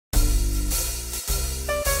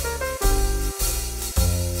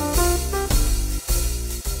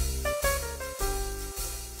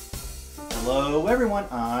Hello everyone,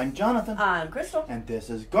 I'm Jonathan. I'm Crystal. And this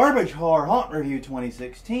is Garbage Horror Haunt Review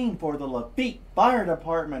 2016 for the Lafitte Fire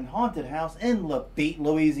Department Haunted House in Lafitte,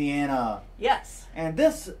 Louisiana. Yes. And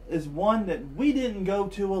this is one that we didn't go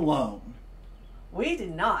to alone. We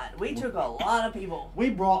did not. We took a lot of people.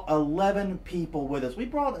 We brought 11 people with us. We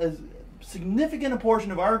brought as significant a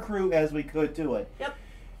portion of our crew as we could to it. Yep.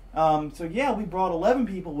 So yeah, we brought 11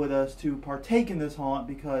 people with us to partake in this haunt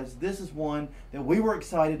because this is one that we were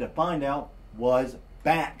excited to find out was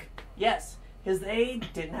back. Yes, because they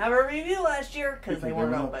didn't have a review last year because they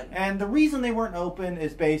weren't open. And the reason they weren't open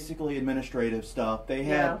is basically administrative stuff.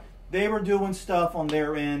 They were doing stuff on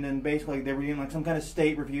their end, and basically they were doing like some kind of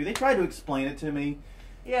state review. They tried to explain it to me.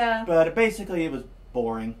 Yeah. But basically it was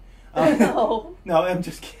boring. No. No, I'm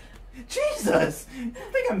just kidding. Jesus! You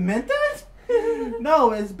think I meant that?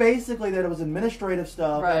 No, it's basically that it was administrative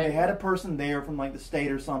stuff, right. And they had a person there from like the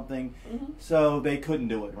state or something, so they couldn't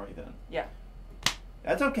do it right then. Yeah.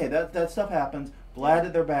 That's okay. That stuff happens. Glad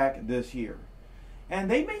that they're back this year. And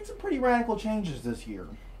they made some pretty radical changes this year.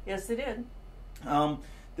 Yes, they did.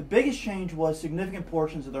 The biggest change was significant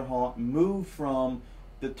portions of their haunt moved from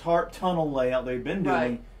the tarp tunnel layout they've been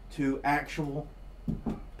doing to actual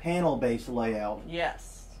panel-based layout.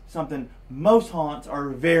 Yes. Something most haunts are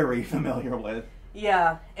very familiar with.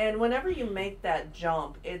 Yeah, and whenever you make that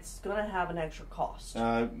jump, it's going to have an extra cost.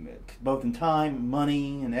 Both in time,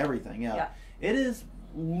 money, and everything. Yeah. It is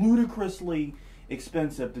ludicrously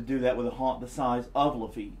expensive to do that with a haunt the size of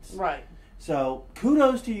Lafitte's. Right. So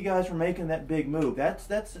kudos to you guys for making that big move. That's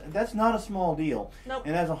not a small deal. Nope.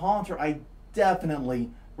 And as a haunter, I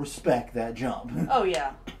definitely respect that jump. Oh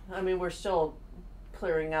yeah. I mean, we're still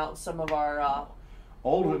clearing out some of our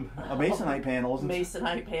old masonite panels.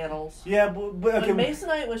 Masonite panels. Yeah, but okay.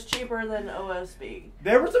 Masonite was cheaper than OSB.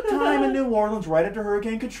 There was a time in New Orleans right after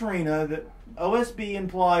Hurricane Katrina that OSB and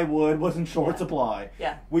plywood was in short supply.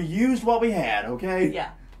 Yeah. We used what we had, okay? Yeah.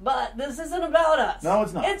 But this isn't about us. No,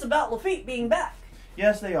 it's not. It's about Lafitte being back.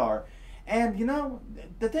 Yes, they are. And, you know,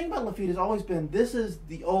 the thing about Lafitte has always been this is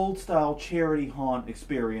the old-style charity haunt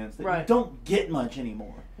experience that you don't get much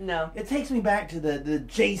anymore. No. It takes me back to the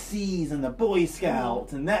JCs and the Boy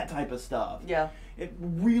Scouts and that type of stuff. Yeah. It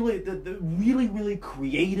really, the really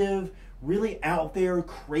creative, really out there,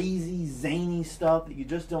 crazy, zany stuff that you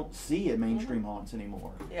just don't see at mainstream haunts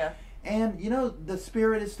anymore. Yeah. And, you know, the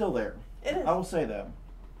spirit is still there. It is. I will say that.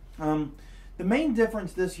 The main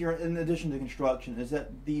difference this year, in addition to construction, is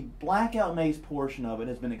that the blackout maze portion of it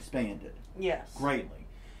has been expanded. Yes. Greatly.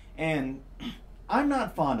 And I'm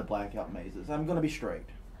not fond of blackout mazes. I'm going to be straight.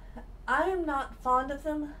 I am not fond of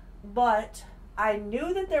them, but I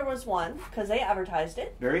knew that there was one because they advertised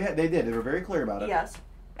it. They did. They were very clear about it. Yes.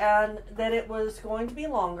 And that it was going to be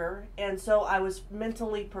longer, and so I was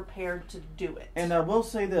mentally prepared to do it. And I will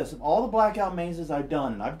say this, of all the blackout mazes I've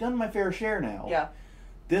done, and I've done my fair share now, yeah,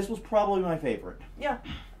 this was probably my favorite. Yeah,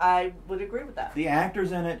 I would agree with that. The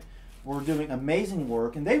actors in it were doing amazing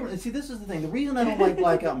work, and see, this is the thing. The reason I don't like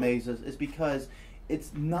blackout mazes is because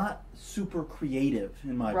it's not super creative,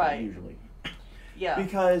 in my opinion, usually. Yeah.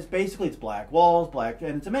 Because basically it's black walls,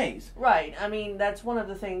 and it's a maze. Right. I mean, that's one of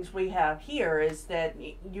the things we have here is that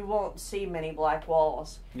you won't see many black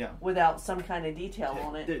walls without some kind of detail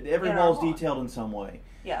on it. Every wall is detailed in some way.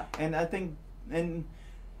 Yeah. And I think, and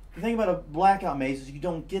the thing about a blackout maze is you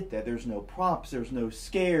don't get that. There's no props, there's no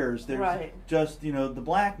scares, there's just, you know, the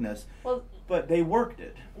blackness. Well, but they worked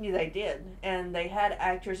it. Yeah, they did. And they had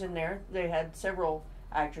actors in there. They had several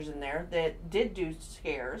actors in there that did do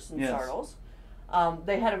scares and startles.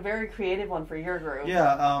 They had a very creative one for your group.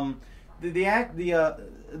 Yeah, the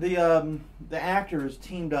actors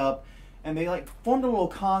teamed up, and they like formed a little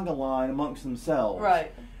conga line amongst themselves.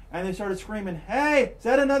 Right. And they started screaming, "Hey, is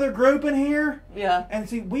that another group in here?" Yeah. And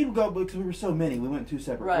see, we'd go because we were so many. We went in 2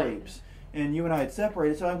 separate groups, and you and I had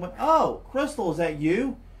separated. So I went, "Oh, Crystal, is that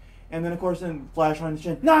you?" And then of course, then flashlight in the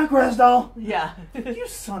chin, "Not Crystal." Yeah. You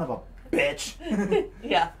son of a bitch.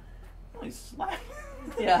 Yeah. Really slap.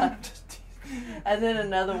 Yeah. And then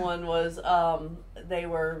another one was they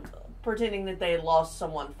were pretending that they had lost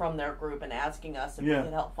someone from their group and asking us if we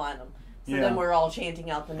could help find them. So then we're all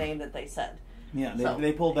chanting out the name that they said. Yeah,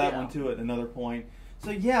 they pulled that one too at another point. So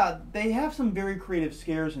yeah, they have some very creative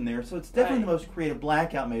scares in there. So it's definitely the most creative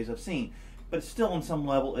blackout maze I've seen. But still, on some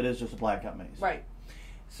level, it is just a blackout maze. Right.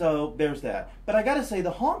 So there's that. But I got to say,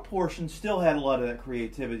 the haunt portion still had a lot of that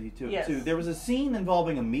creativity to it too. There was a scene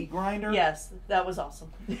involving a meat grinder. Yes, that was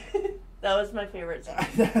awesome. That was my favorite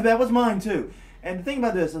scene. That was mine too. And the thing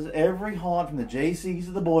about this is every haunt from the JCs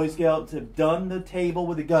to the Boy Scouts have done the table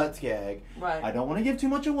with the guts gag. Right. I don't want to give too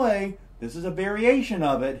much away. This is a variation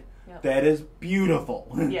of it. Yep. That is beautiful.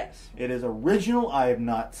 Yes. It is original. I have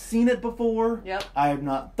not seen it before. Yep. I have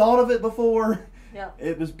not thought of it before. Yep.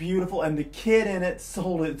 It was beautiful, and the kid in it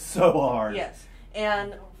sold it so hard. Yes.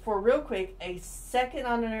 And for real quick, a second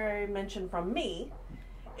honorary mention from me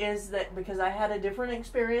is that because I had a different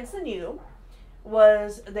experience than you,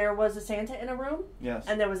 there was a Santa in a room. Yes.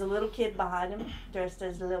 And there was a little kid behind him dressed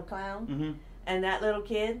as a little clown. Mm-hmm. And that little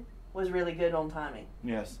kid was really good on timing.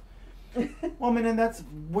 Yes. Well, I mean, and that's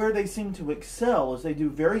where they seem to excel, is they do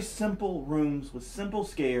very simple rooms with simple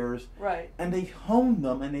scares. Right. And they hone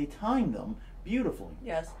them and they time them beautifully.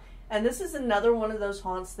 Yes. And this is another one of those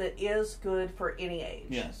haunts that is good for any age.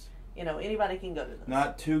 Yes. You know, anybody can go to this.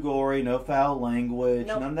 Not too gory, no foul language,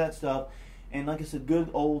 Nope. none of that stuff. And like I said, good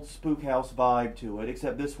old spook house vibe to it.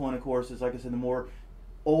 Except this one, of course, is, like I said, the more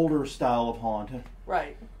older style of haunt.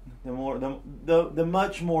 Right. The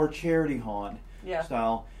much more charity haunt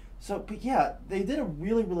style. So, but yeah, they did a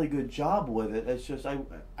really, really good job with it. It's just,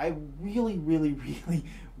 I really, really, really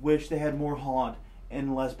wish they had more haunt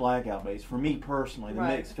and less blackout maze. For me personally, the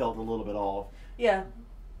mix felt a little bit off. Yeah.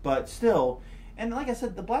 But still, and like I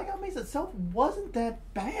said, the blackout maze itself wasn't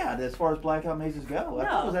that bad as far as blackout mazes go. I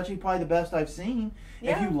thought it was actually probably the best I've seen.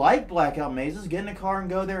 Yeah. If you like blackout mazes, get in a car and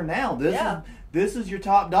go there now. This is your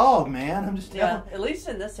top dog, man. I'm just telling. Yeah, at least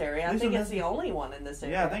in this area. I think it's the only one in this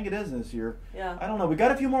area. Yeah, I think it is this year. Yeah. I don't know. We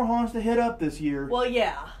got a few more haunts to hit up this year. Well,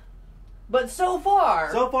 yeah. But so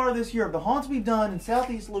far this year, of the haunts we've done in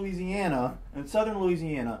southeast Louisiana and southern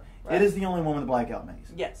Louisiana, it is the only one with the blackout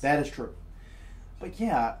maze. Yes. That is true. But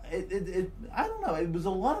yeah, I don't know. It was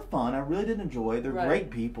a lot of fun. I really did enjoy it. They're great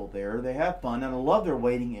people there. They have fun, and I love their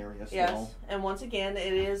waiting area still. Yes, and once again,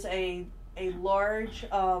 it is a large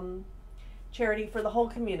charity for the whole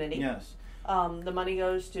community. Yes. The money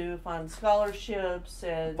goes to fund scholarships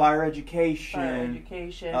and fire education,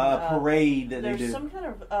 parade that they do. There's some kind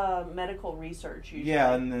of medical research usually.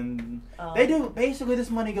 Yeah, and then they do. Basically,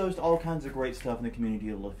 this money goes to all kinds of great stuff in the community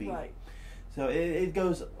of Lafitte. Right. So it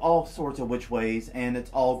goes all sorts of which ways, and it's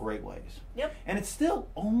all great ways. Yep. And it's still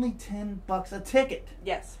only $10 a ticket.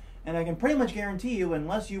 Yes. And I can pretty much guarantee you,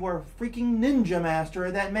 unless you are a freaking ninja master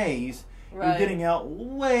at that maze, you're getting out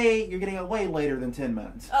way later than 10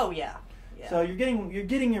 minutes. Oh yeah. Yeah. So you're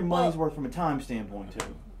getting your money's worth from a time standpoint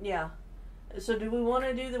too. Yeah. So do we want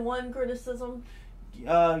to do the one criticism?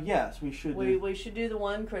 Yes, we should. We should do the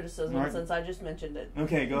one criticism since I just mentioned it.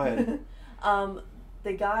 Okay, go ahead.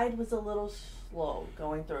 The guide was a little slow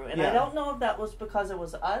going through, and I don't know if that was because it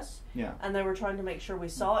was us, and they were trying to make sure we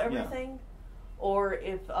saw everything, or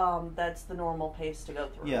if that's the normal pace to go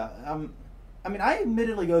through. Yeah. I mean, I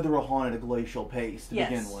admittedly go through a haunt at a glacial pace to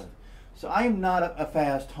begin with. So I am not a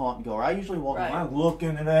fast haunt goer. I usually walk around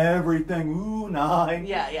looking at everything. Ooh, nice.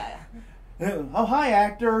 Yeah. Oh, hi,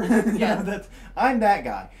 actor. Yeah. I'm that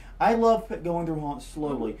guy. I love going through haunts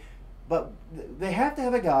slowly. But they have to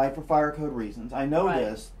have a guide for fire code reasons. I know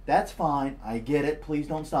this. That's fine. I get it. Please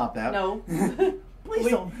don't stop that. No.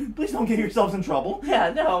 Please don't get yourselves in trouble.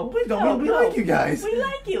 Yeah, no. Please don't. No, we like you guys. We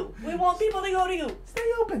like you. We want people to go to you. Stay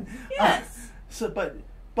open. Yes.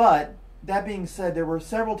 But that being said, there were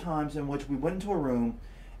several times in which we went into a room,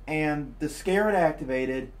 and the scare had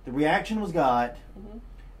activated, the reaction was got,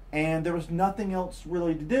 and there was nothing else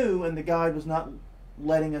really to do, and the guide was not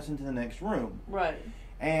letting us into the next room. Right.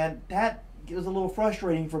 And that was a little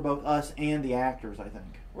frustrating for both us and the actors, I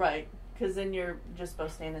think. Right. Because then you're just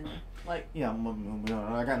both standing there. Like, yeah,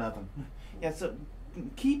 I got nothing. Yeah, so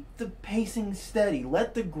keep the pacing steady.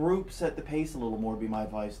 Let the group set the pace a little more, would be my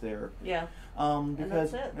advice there. Yeah.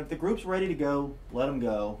 Because if the group's ready to go, let them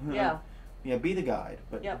go. Yeah. Yeah, be the guide.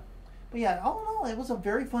 But yeah, all in all, it was a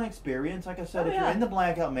very fun experience. Like I said, if you're in the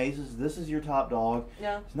blackout mazes, this is your top dog.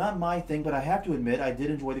 Yeah. It's not my thing, but I have to admit, I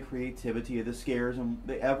did enjoy the creativity of the scares and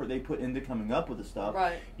the effort they put into coming up with the stuff.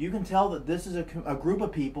 Right. You can tell that this is a group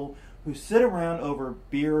of people who sit around over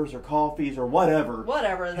beers or coffees or whatever.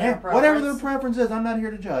 Whatever their preference is. I'm not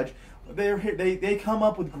here to judge. They come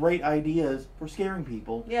up with great ideas for scaring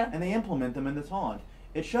people. Yeah. And they implement them in this haunt.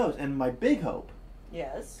 It shows. And my big hope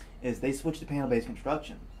is they switch to panel-based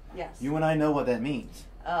construction. Yes. You and I know what that means.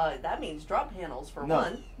 That means drop panels for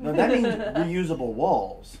one. No, that means reusable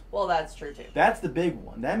walls. Well, that's true too. That's the big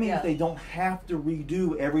one. That means they don't have to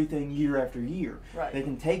redo everything year after year. Right. They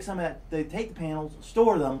can take some of that. They take the panels,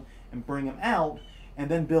 store them, and bring them out, and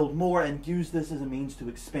then build more and use this as a means to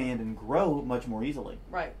expand and grow much more easily.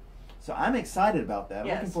 Right. So I'm excited about that. I'm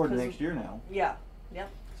looking forward to next year now. Yeah. Yep.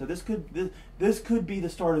 So this could be the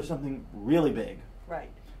start of something really big. Right.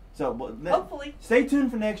 So hopefully, stay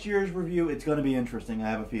tuned for next year's review. It's going to be interesting. I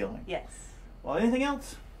have a feeling. Yes. Well, anything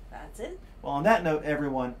else? That's it. Well, on that note,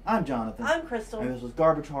 everyone, I'm Jonathan. I'm Crystal. And this was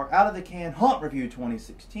Garbage Horror Out of the Can Haunt Review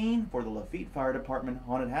 2016 for the Lafitte Fire Department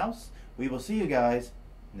Haunted House. We will see you guys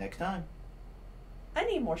next time. I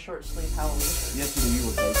need more short sleeve Halloween shirts. Yes, you do. You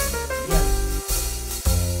were taking. Yes.